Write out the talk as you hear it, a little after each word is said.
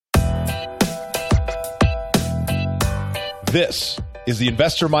This is the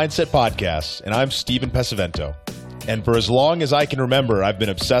Investor Mindset Podcast, and I'm Stephen Pesavento. And for as long as I can remember, I've been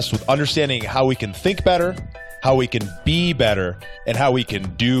obsessed with understanding how we can think better, how we can be better, and how we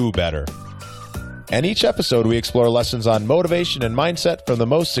can do better. And each episode, we explore lessons on motivation and mindset from the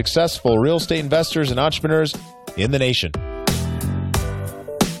most successful real estate investors and entrepreneurs in the nation.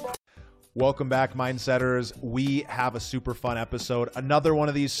 Welcome back, Mindsetters. We have a super fun episode, another one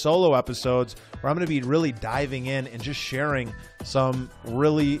of these solo episodes where I'm going to be really diving in and just sharing some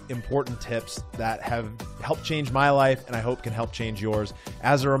really important tips that have helped change my life and I hope can help change yours.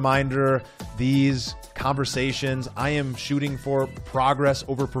 As a reminder, these conversations, I am shooting for progress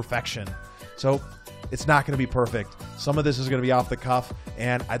over perfection. So it's not going to be perfect. Some of this is going to be off the cuff,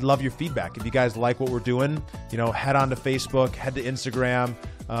 and I'd love your feedback. If you guys like what we're doing, head on to Facebook, head to Instagram,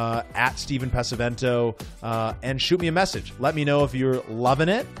 at Stephen Pesavento, and shoot me a message. Let me know if you're loving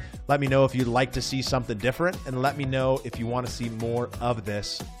it. Let me know if you'd like to see something different, and let me know if you want to see more of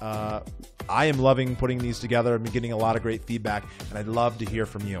this. I am loving putting these together. I'm getting a lot of great feedback, and I'd love to hear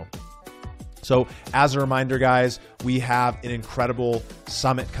from you. So as a reminder, guys, we have an incredible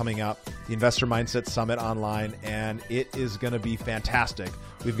summit coming up, the Investor Mindset Summit online, and it is going to be fantastic.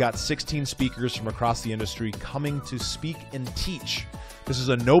 We've got 16 speakers from across the industry coming to speak and teach. This is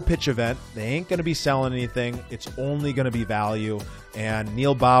a no-pitch event. They ain't going to be selling anything. It's only going to be value. And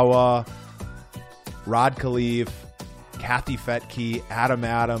Neil Bawa, Rod Khleif, Kathy Fettke, Adam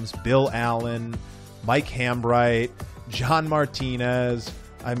Adams, Bill Allen, Mike Hambright, John Martinez.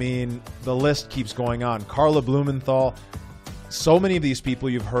 I mean, the list keeps going on. Carla Blumenthal. So many of these people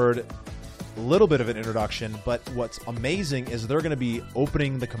you've heard a little bit of an introduction, but what's amazing is they're going to be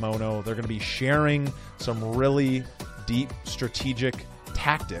opening the kimono. They're going to be sharing some really deep strategic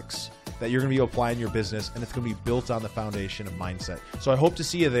tactics that you're going to be applying in your business, and it's going to be built on the foundation of mindset. So I hope to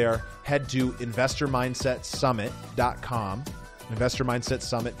see you there. Head to investormindsetsummit.com,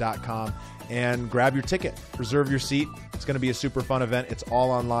 investormindsetsummit.com, and grab your ticket. Reserve your seat. It's going to be a super fun event. It's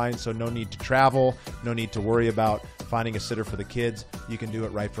all online, so no need to travel, no need to worry about finding a sitter for the kids. You can do it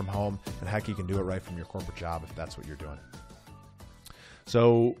right from home, and heck, you can do it right from your corporate job if that's what you're doing.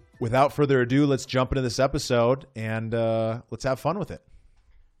 So without further ado, let's jump into this episode, and let's have fun with it.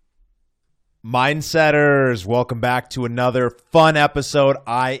 Mindsetters, welcome back to another fun episode.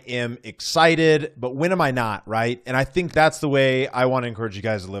 I am excited, but when am I not, right? And I think that's the way I want to encourage you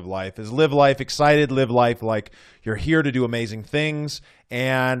guys to live life, is live life excited, live life like you're here to do amazing things.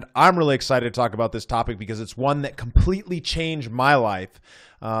 And I'm really excited to talk about this topic because it's one that completely changed my life.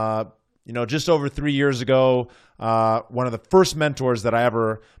 Just over 3 years ago, one of the first mentors that I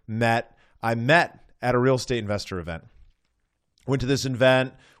ever met, I met at a real estate investor event. Went to this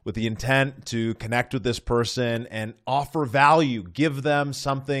event with the intent to connect with this person and offer value, give them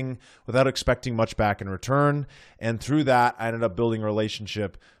something without expecting much back in return. And through that, I ended up building a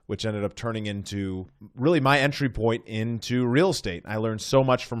relationship, which ended up turning into really my entry point into real estate. I learned so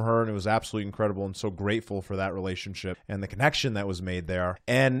much from her, and it was absolutely incredible, and so grateful for that relationship and the connection that was made there.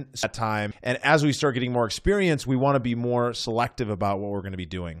 And that time, and as we start getting more experience, we want to be more selective about what we're going to be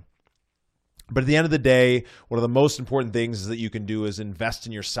doing. But at the end of the day, one of the most important things is that you can do is invest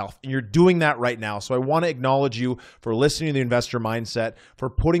in yourself. And you're doing that right now. So I want to acknowledge you for listening to the Investor Mindset, for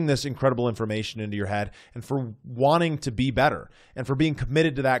putting this incredible information into your head, and for wanting to be better, and for being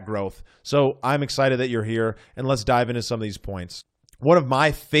committed to that growth. So I'm excited that you're here, and let's dive into some of these points. One of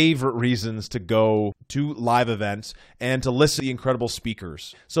my favorite reasons to go to live events and to listen to the incredible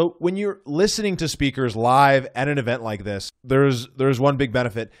speakers. So when you're listening to speakers live at an event like this, there's one big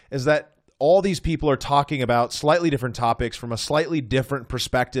benefit, is that all these people are talking about slightly different topics from a slightly different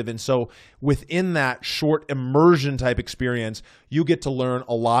perspective. And so within that short immersion type experience, you get to learn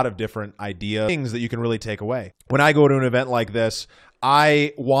a lot of different ideas, things that you can really take away. When I go to an event like this,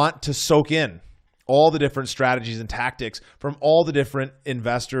 I want to soak in all the different strategies and tactics from all the different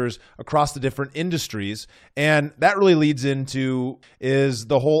investors across the different industries. And that really leads into is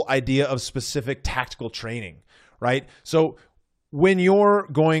the whole idea of specific tactical training, right? So when you're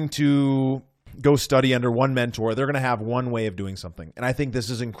going to go study under one mentor, they're going to have one way of doing something. And I think this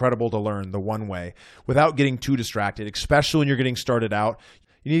is incredible to learn the one way without getting too distracted, especially when you're getting started out.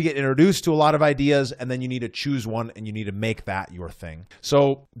 You need to get introduced to a lot of ideas, and then you need to choose one and you need to make that your thing.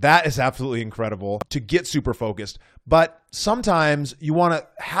 So that is absolutely incredible to get super focused. But sometimes you want to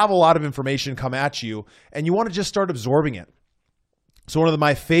have a lot of information come at you and you want to just start absorbing it. So one of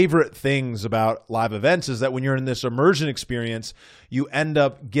my favorite things about live events is that when you're in this immersion experience, you end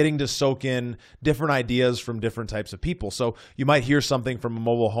up getting to soak in different ideas from different types of people. So you might hear something from a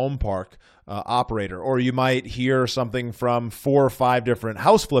mobile home park operator, or you might hear something from 4 or 5 different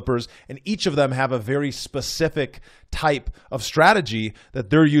house flippers, and each of them have a very specific type of strategy that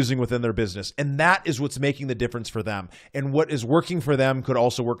they're using within their business. And that is what's making the difference for them. And what is working for them could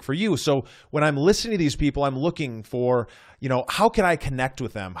also work for you. So when I'm listening to these people, I'm looking for, how can I connect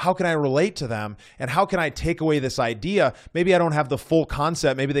with them? How can I relate to them? And how can I take away this idea? Maybe I don't have the full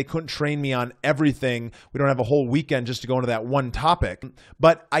concept. Maybe they couldn't train me on everything. We don't have a whole weekend just to go into that one topic,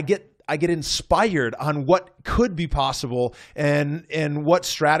 but I get inspired on what could be possible and what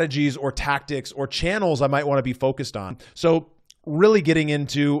strategies or tactics or channels I might want to be focused on. So really getting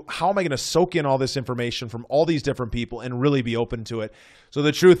into how am I going to soak in all this information from all these different people and really be open to it. So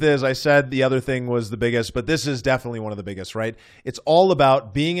the truth is, I said the other thing was the biggest, but this is definitely one of the biggest, right? It's all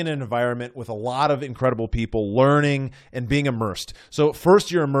about being in an environment with a lot of incredible people, learning and being immersed. So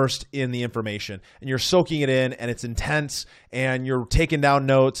first you're immersed in the information and you're soaking it in, and it's intense, and you're taking down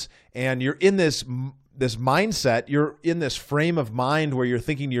notes, and you're in this mindset, you're in this frame of mind where you're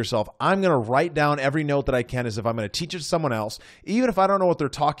thinking to yourself, I'm going to write down every note that I can as if I'm going to teach it to someone else. Even if I don't know what they're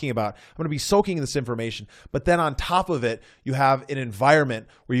talking about, I'm going to be soaking in this information. But then on top of it, you have an environment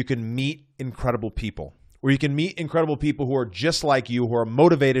where you can meet incredible people, who are just like you, who are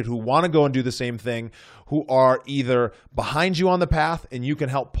motivated, who want to go and do the same thing, who are either behind you on the path and you can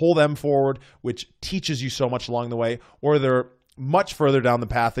help pull them forward, which teaches you so much along the way, or they're much further down the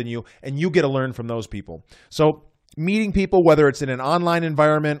path than you, and you get to learn from those people. So meeting people, whether it's in an online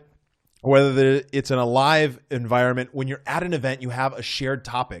environment or whether it's in a live environment, when you're at an event, you have a shared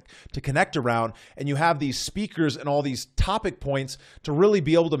topic to connect around, and you have these speakers and all these topic points to really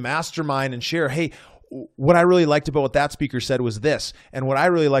be able to mastermind and share, hey, what I really liked about what that speaker said was this, and what I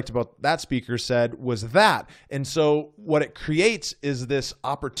really liked about that speaker said was that. And so what it creates is this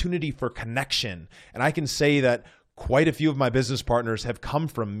opportunity for connection. And I can say that quite a few of my business partners have come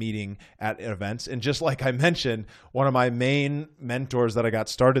from meeting at events. And just like I mentioned, one of my main mentors that I got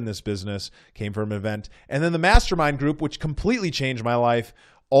started in this business came from an event. And then the mastermind group, which completely changed my life,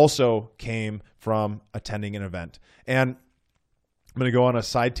 also came from attending an event. And I'm going to go on a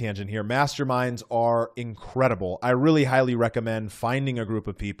side tangent here. Masterminds are incredible. I really highly recommend finding a group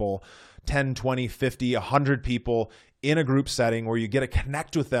of people, 10, 20, 50, 100 people in a group setting where you get to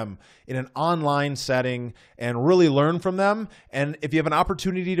connect with them in an online setting and really learn from them. And if you have an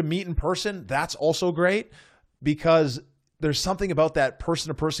opportunity to meet in person, that's also great, because there's something about that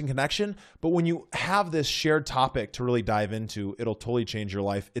person-to-person connection. But when you have this shared topic to really dive into, it'll totally change your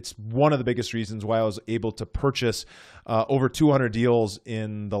life. It's one of the biggest reasons why I was able to purchase over 200 deals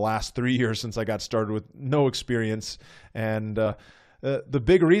in the last 3 years since I got started with no experience. And the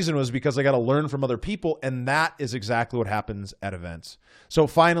big reason was because I got to learn from other people, and that is exactly what happens at events. So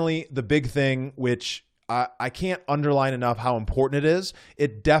finally, the big thing, which I can't underline enough how important it is.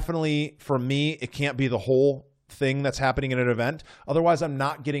 It definitely, for me, it can't be the whole thing that's happening at an event. Otherwise, I'm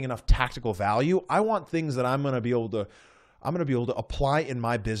not getting enough tactical value. I want things that I'm going to be able to apply in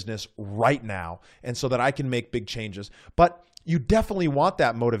my business right now, and so that I can make big changes. But you definitely want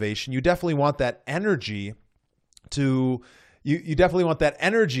that motivation. You definitely want that energy you definitely want that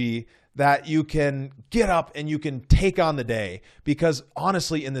energy that you can get up and you can take on the day, because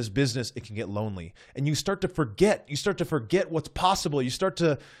honestly, in this business, it can get lonely, and you start to forget what's possible. You start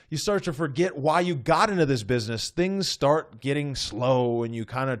to forget why you got into this business. Things start getting slow and you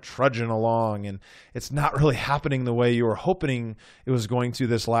kind of trudging along, and it's not really happening the way you were hoping it was going to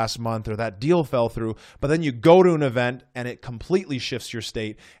this last month, or that deal fell through. But then you go to an event and it completely shifts your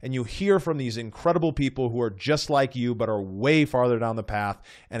state, and you hear from these incredible people who are just like you, but are way farther down the path,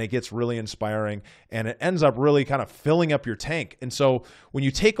 and it gets really inspiring, and it ends up really kind of filling up your tank. And so when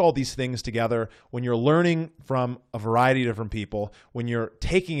you take all these things together, when you're learning from a variety of different people, when you're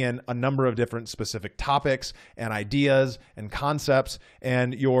taking in a number of different specific topics and ideas and concepts,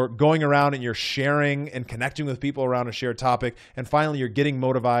 and you're going around and you're sharing and connecting with people around a shared topic, and finally you're getting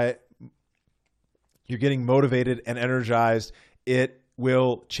motivated and energized, it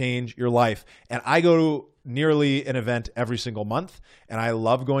will change your life. And I go to nearly an event every single month, and I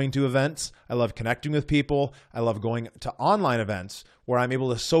love going to events. I love connecting with people. I love going to online events where I'm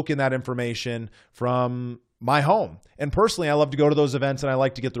able to soak in that information from my home. And personally, I love to go to those events, and I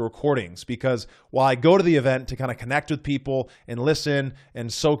like to get the recordings, because while I go to the event to kind of connect with people and listen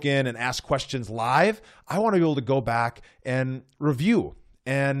and soak in and ask questions live, I want to be able to go back and review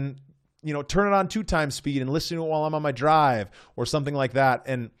and turn it on 2 times speed and listen to it while I'm on my drive or something like that.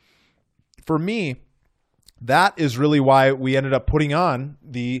 And for me, that is really why we ended up putting on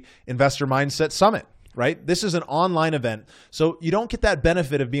the Investor Mindset Summit. right? This is an online event. So you don't get that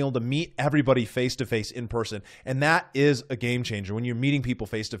benefit of being able to meet everybody face-to-face in person. And that is a game changer when you're meeting people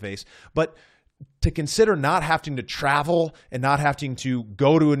face-to-face. But to consider not having to travel and not having to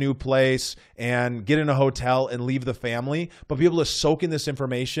go to a new place and get in a hotel and leave the family, but be able to soak in this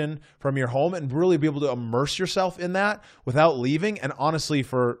information from your home and really be able to immerse yourself in that without leaving, and honestly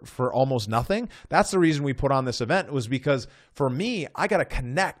for almost nothing. That's the reason we put on this event, was because for me, I got to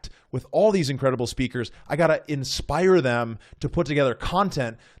connect with all these incredible speakers. I got to inspire them to put together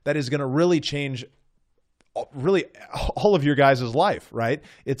content that is going to really change really all of your guys' life, right?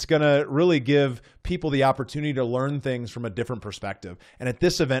 It's going to really give people the opportunity to learn things from a different perspective. And at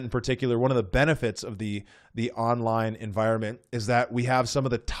this event in particular, one of the benefits of the online environment is that we have some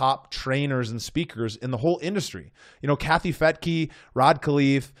of the top trainers and speakers in the whole industry. You know, Kathy Fettke, Rod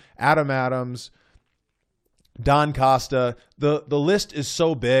Khleif, Adam Adams, Don Costa. The list is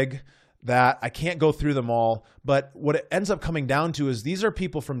so big that I can't go through them all. But what it ends up coming down to is these are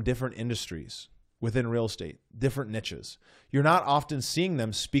people from different industries within real estate, different niches. You're not often seeing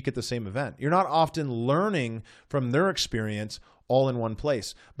them speak at the same event. You're not often learning from their experience all in one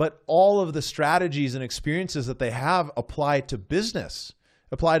place. But all of the strategies and experiences that they have apply to business,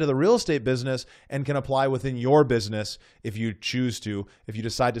 apply to the real estate business, and can apply within your business if you choose to, if you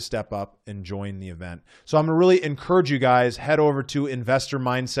decide to step up and join the event. So I'm going to really encourage you guys, head over to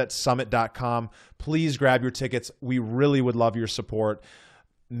investormindsetsummit.com. Please grab your tickets. We really would love your support.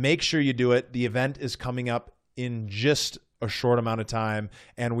 Make sure you do it. The event is coming up in just a short amount of time,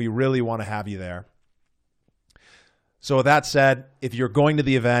 and we really want to have you there. So with that said, if you're going to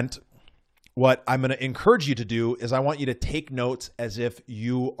the event, what I'm going to encourage you to do is I want you to take notes as if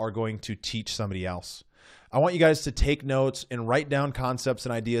you are going to teach somebody else. I want you guys to take notes and write down concepts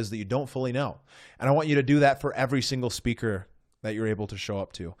and ideas that you don't fully know. And I want you to do that for every single speaker that you're able to show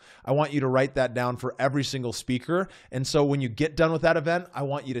up to. I want you to write that down for every single speaker. And so when you get done with that event, I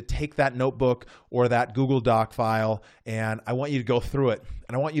want you to take that notebook or that Google Doc file, and I want you to go through it.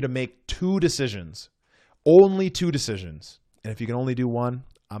 And I want you to make 2 decisions, only 2 decisions. And if you can only do one,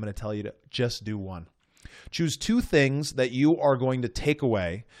 I'm going to tell you to just do one. Choose 2 things that you are going to take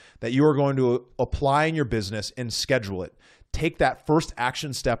away, that you are going to apply in your business, and schedule it. Take that first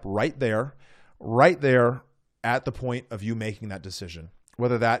action step right there at the point of you making that decision,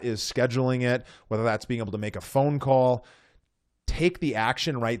 whether that is scheduling it, whether that's being able to make a phone call. Take the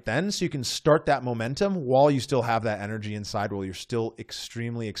action right then so you can start that momentum while you still have that energy inside, while you're still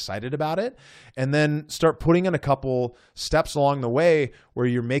extremely excited about it. And then start putting in a couple steps along the way where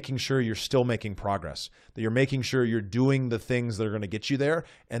you're making sure you're still making progress, that you're making sure you're doing the things that are going to get you there.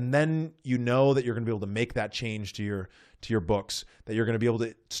 And then you know that you're going to be able to make that change to your books, that you're going to be able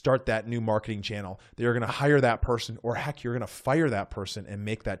to start that new marketing channel, that you're going to hire that person, or heck, you're going to fire that person and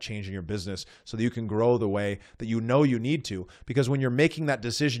make that change in your business so that you can grow the way that you know you need to. Because when you're making that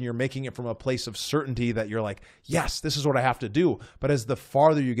decision, you're making it from a place of certainty that you're like, yes, this is what I have to do. But as the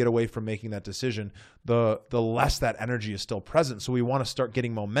farther you get away from making that decision, the less that energy is still present. So we want to start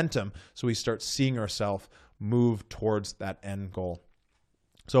getting momentum so we start seeing ourselves move towards that end goal.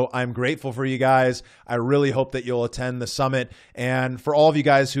 So I'm grateful for you guys. I really hope that you'll attend the summit. And for all of you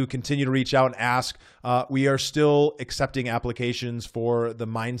guys who continue to reach out and ask, we are still accepting applications for the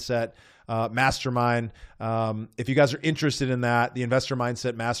Mindset Mastermind. If you guys are interested in that, the Investor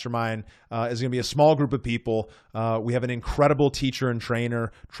Mindset Mastermind is going to be a small group of people. We have an incredible teacher and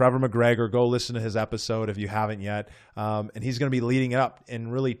trainer, Trevor McGregor. Go listen to his episode if you haven't yet. And he's going to be leading it up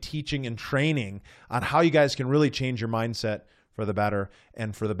and really teaching and training on how you guys can really change your mindset for the better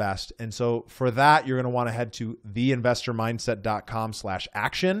and for the best. And so for that, you're going to want to head to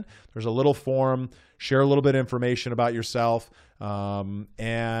theinvestormindset.com/action. There's a little form, share a little bit of information about yourself,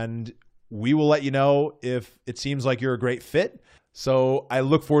 and we will let you know if it seems like you're a great fit. So I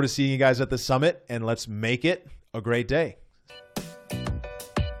look forward to seeing you guys at the summit, and let's make it a great day.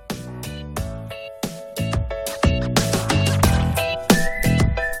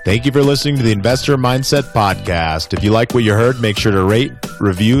 Thank you for listening to the Investor Mindset Podcast. If you like what you heard, make sure to rate,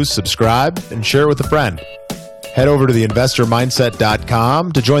 review, subscribe, and share it with a friend. Head over to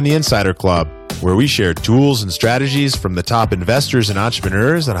theinvestormindset.com to join the Insider Club, where we share tools and strategies from the top investors and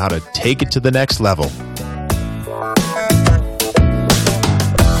entrepreneurs on how to take it to the next level.